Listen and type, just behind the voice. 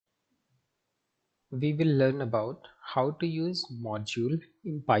We will learn about how to use module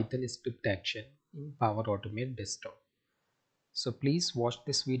in Python script action in Power Automate desktop. So please watch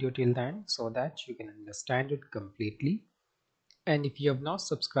this video till the end so that you can understand it completely. And if you have not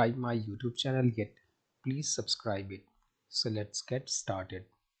subscribed my YouTube channel yet, please subscribe it. So let's get started.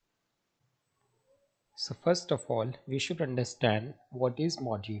 So first of all, we should understand what is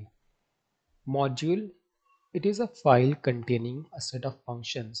module. Module, it is a file containing a set of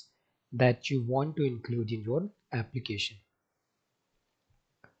functions that you want to include in your application.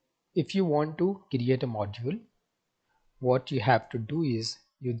 If you want to create a module, what you have to do is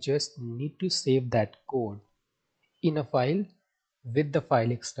you just need to save that code in a file with the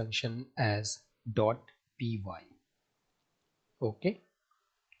file extension as .py. Okay,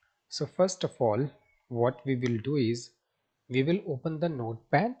 so first of all, what we will do is we will open the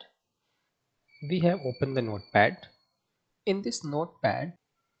notepad. We have opened the notepad. In this notepad,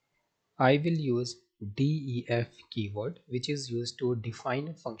 I will use def keyword, which is used to define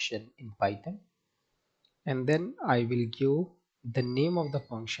a function in Python, and then I will give the name of the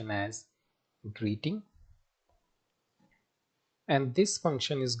function as greeting, and this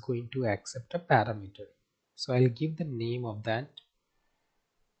function is going to accept a parameter. So I'll give the name of that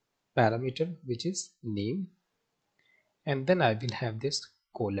parameter, which is name, and then I will have this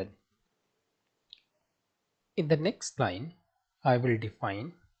colon. In the next line, I will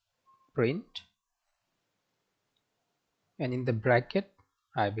define print, and in the bracket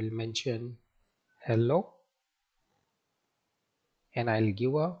I will mention hello, and I'll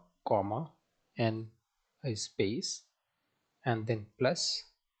give a comma and a space and then plus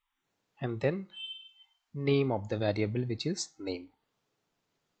and then name of the variable, which is name.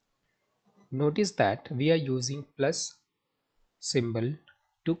 Notice that we are using plus symbol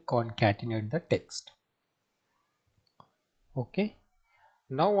to concatenate the text. Okay,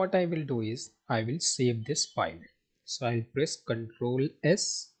 now what I will do is I will save this file. So I'll press Ctrl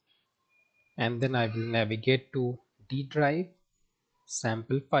S and then I will navigate to D drive,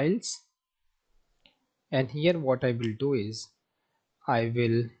 sample files, and here what I will do is I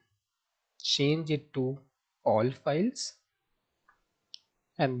will change it to all files,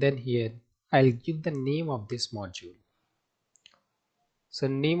 and then here I'll give the name of this module. So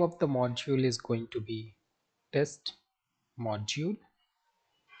name of the module is going to be test module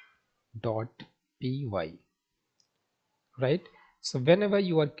 .py, right? So whenever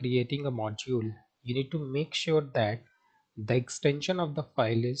you are creating a module, you need to make sure that the extension of the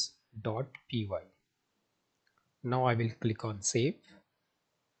file is .py. Now I will click on save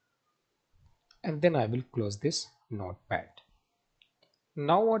and then I will close this notepad.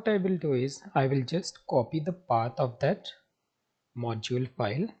 Now what I will do is I will just copy the path of that module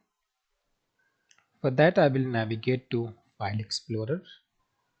file. For that I will navigate to File Explorer.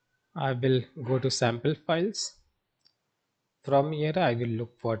 I will go to sample files. From here I will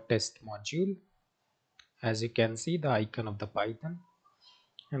look for test module. As you can see, the icon of the Python,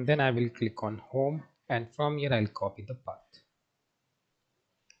 and then I will click on home, and from here I'll copy the path.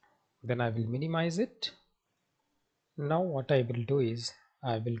 Then I will minimize it. Now what I will do is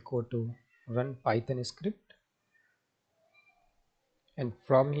I will go to run Python script, and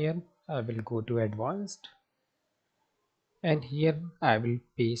from here I will go to advanced, and here I will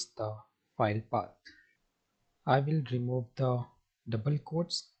paste the file path. I will remove the double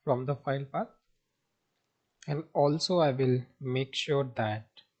quotes from the file path, and also I will make sure that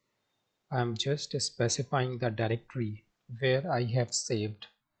I'm just specifying the directory where I have saved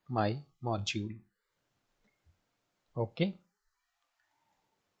my module. Okay,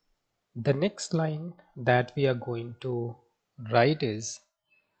 the next line that we are going to write is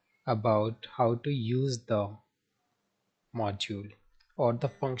about how to use the module or the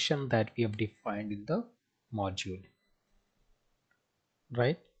function that we have defined in the module,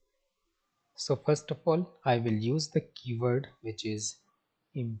 right? So first of all, I will use the keyword which is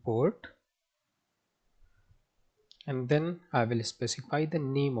import, and then I will specify the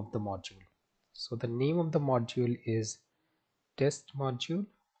name of the module. So the name of the module is test module,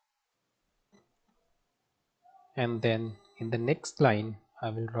 and then in the next line I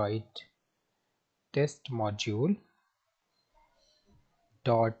will write test module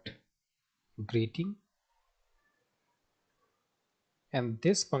dot greeting, and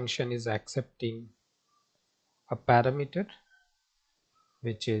this function is accepting a parameter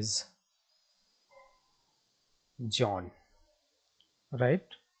which is John, right?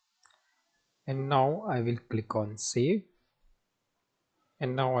 And now I will click on save,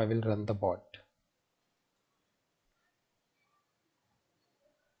 and now I will run the bot.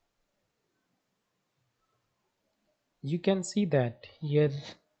 You can see that here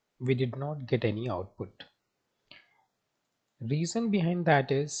we did not get any output. Reason behind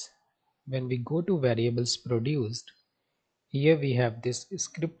that is when we go to variables produced, here we have this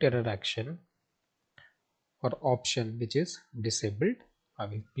script error action or option which is disabled. I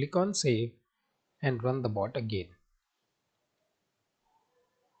will click on save and run the bot again.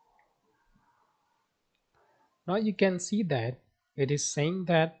 Now you can see that it is saying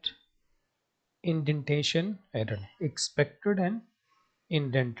that indentation error, expected an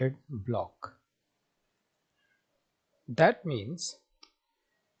indented block. That means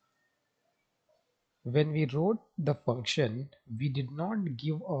when we wrote the function, we did not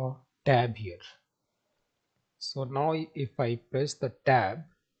give a tab here. So now if I press the tab,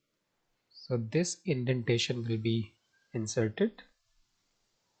 so this indentation will be inserted,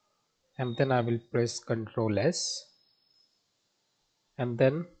 and then I will press Ctrl S, and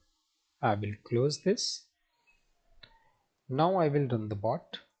then I will close this. Now I will run the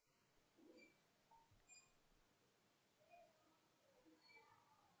bot.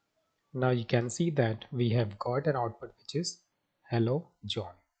 Now you can see that we have got an output which is hello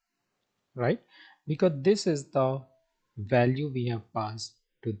John, right? Because this is the value we have passed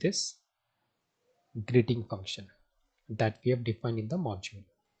to this greeting function that we have defined in the module.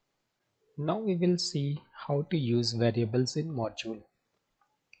 Now we will see how to use variables in module.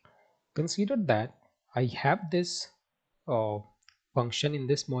 Consider that I have this function in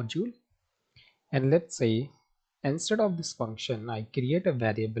this module, and let's say instead of this function I create a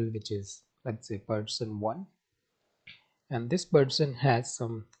variable which is, let's say, person1, and this person has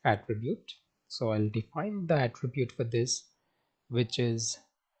some attribute. So I'll define the attribute for this, which is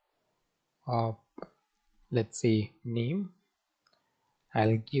uh, let's say name.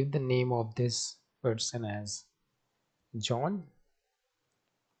 I'll give the name of this person as John,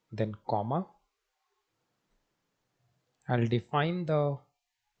 then comma. I'll define the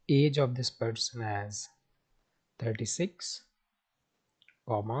age of this person as 36,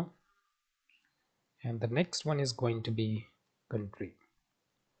 comma, and the next one is going to be country,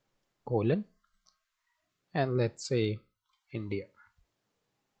 colon, and let's say India.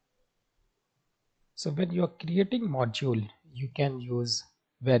 So when you are creating module, you can use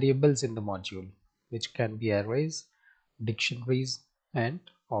variables in the module, which can be arrays, dictionaries, and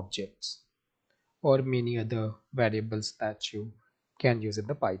objects, or many other variables that you can use in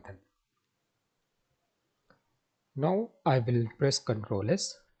the Python. Now I will press Ctrl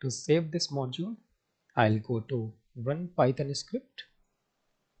S to save this module. I'll go to run Python script.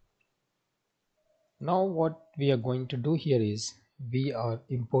 Now what we are going to do here is we are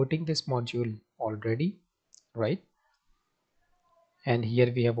importing this module already, right? And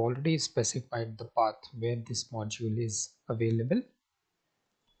here we have already specified the path where this module is available.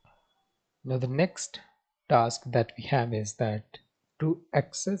 Now the next task that we have is that to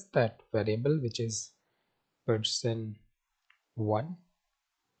access that variable, which is person1,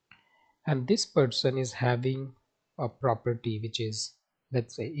 and this person is having a property which is,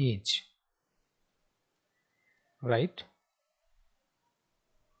 let's say, age, right?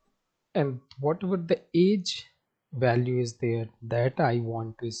 And whatever the age value is there, that I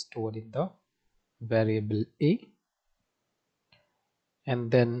want to store in the variable a, and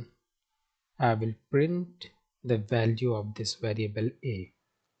then I will print the value of this variable a,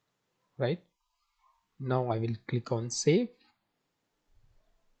 right? Now I will click on save,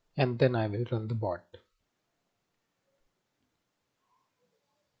 and then I will run the bot.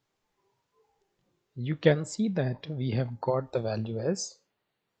 You can see that we have got the value as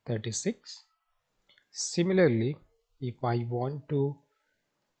 36. Similarly, if I want to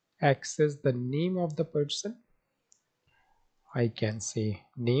access the name of the person, I can say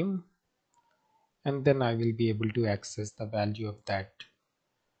name, and then I will be able to access the value of that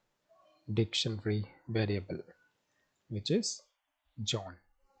dictionary variable, which is John.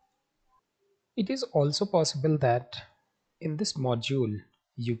 It is also possible that in this module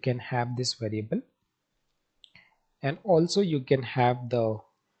you can have this variable, and also you can have the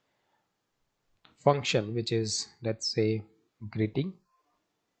function which is, let's say, greeting,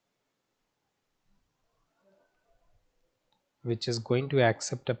 which is going to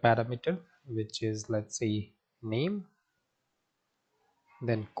accept a parameter which is, let's say, name,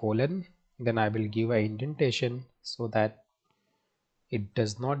 then colon, then I will give a indentation so that it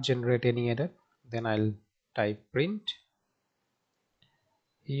does not generate any error. Then I'll type print.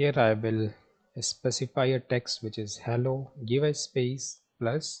 Here I will specify a text which is hello, give a space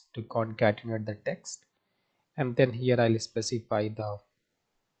plus to concatenate the text, and then here I'll specify the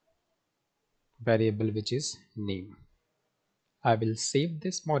variable which is name. I will save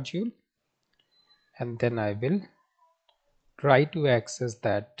this module, and then I will try to access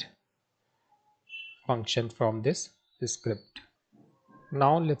that function from this script.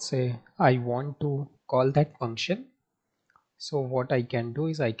 Now let's say I want to call that function. So what I can do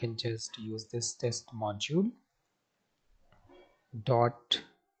is I can just use this test module dot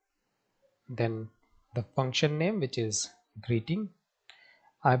then the function name, which is greeting.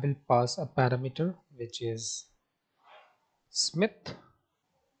 I will pass a parameter which is Smith,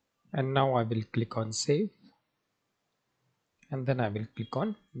 and now I will click on save, and then I will click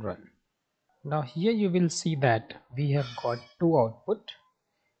on run. Now here you will see that we have got two output.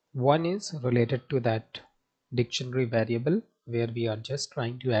 One is related to that dictionary variable where we are just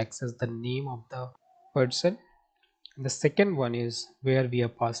trying to access the name of the person. The second one is where we are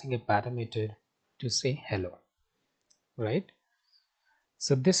passing a parameter to say hello, right?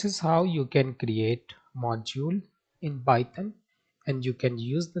 So this is how you can create module in Python, and you can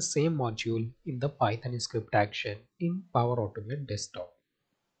use the same module in the Python script action in Power Automate desktop.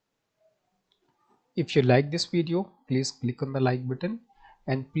 If you like this video, please click on the like button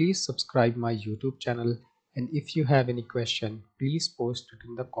and please subscribe my YouTube channel. And if you have any question, please post it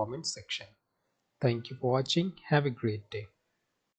in the comment section. Thank you for watching. Have a great day.